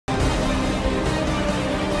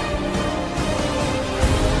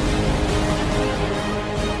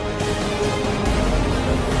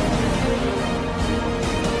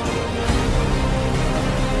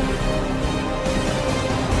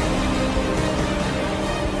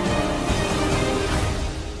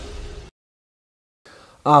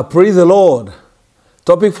Praise the Lord.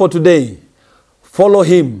 Topic for today, follow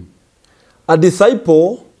him. A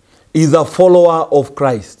disciple is a follower of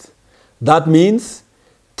Christ. That means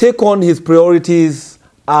take on his priorities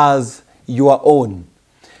as your own.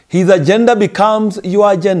 His agenda becomes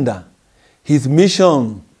your agenda. His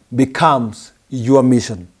mission becomes your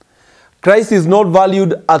mission. Christ is not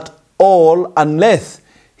valued at all unless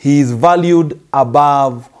he is valued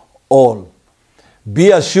above all.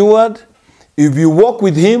 Be assured, if you walk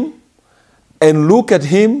with him and look at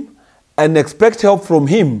him and expect help from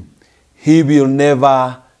him, he will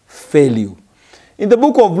never fail you. In the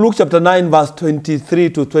book of Luke chapter 9 verse 23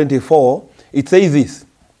 to 24, it says this.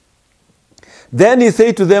 Then he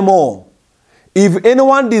said to them all, if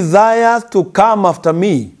anyone desires to come after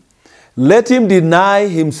me, let him deny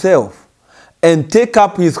himself and take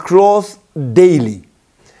up his cross daily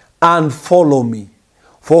and follow me.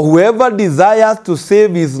 For whoever desires to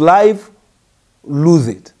save his life, lose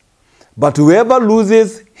it. But whoever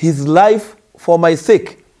loses his life for my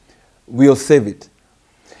sake will save it.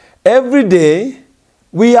 Every day,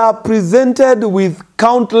 we are presented with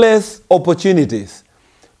countless opportunities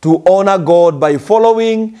to honor God by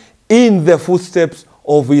following in the footsteps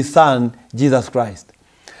of his Son, Jesus Christ.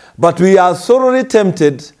 But we are sorely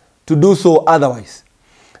tempted to do so otherwise.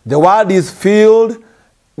 The world is filled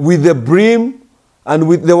with the brim, and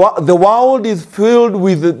with the world is filled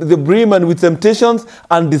with the brim and with temptations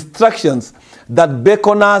and distractions that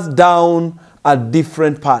beckon us down a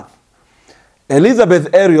different path.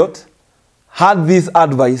 Elizabeth Elliot had this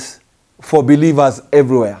advice for believers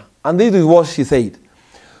everywhere. And this is what she said.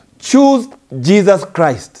 Choose Jesus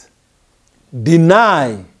Christ.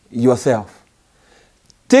 Deny yourself.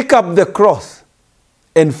 Take up the cross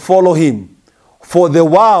and follow him. For the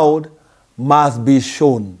world must be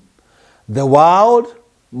shown. The world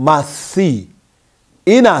must see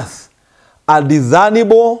in us a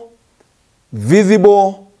discernible,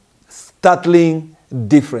 visible, startling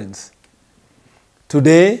difference.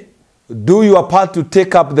 Today, do your part to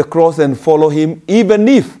take up the cross and follow him, even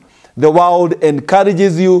if the world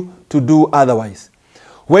encourages you to do otherwise.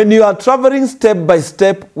 When you are traveling step by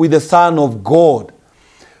step with the Son of God,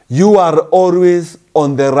 you are always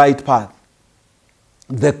on the right path.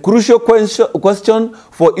 The crucial question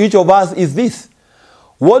for each of us is this.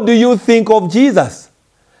 What do you think of Jesus?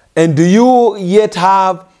 And do you yet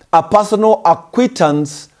have a personal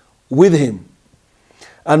acquaintance with him?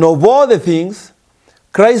 And of all the things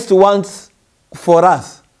Christ wants for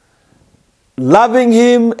us, loving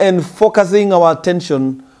him and focusing our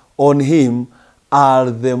attention on him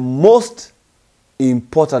are the most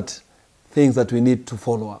important things that we need to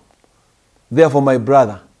follow up. Therefore, my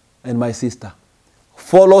brother and my sister,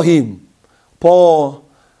 follow him. Paul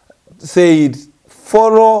said,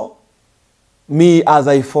 follow me as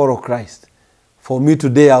I follow Christ. For me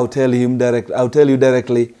today, I'll tell you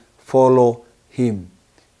directly, follow him.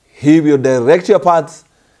 He will direct your paths,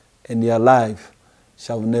 and your life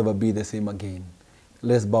shall never be the same again.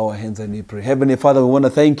 Let's bow our hands and we pray. Heavenly Father, we want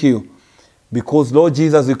to thank you because, Lord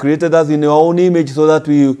Jesus, you created us in your own image so that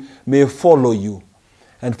we may follow you.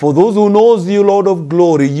 And for those who knows you, Lord of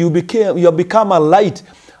glory, you have become a light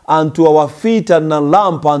unto our feet and a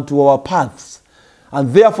lamp unto our paths.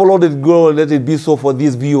 And therefore, Lord, let it be so for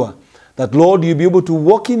this viewer, that, Lord, you'll be able to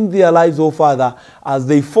walk in their lives, oh Father, as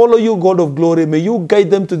they follow you, God of glory. May you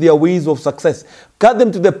guide them to their ways of success. Guide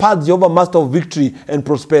them to the path, Jehovah Master, of victory and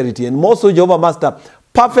prosperity. And more so, Jehovah Master,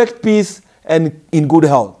 perfect peace and in good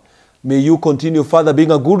health. May you continue, Father,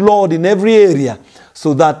 being a good Lord in every area,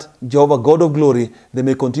 so that, Jehovah God of glory, they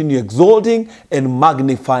may continue exalting and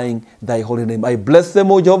magnifying thy holy name. I bless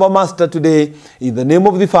them, O Jehovah Master, today. In the name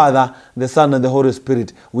of the Father, the Son, and the Holy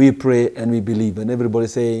Spirit, we pray and we believe. And everybody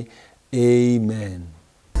say, Amen.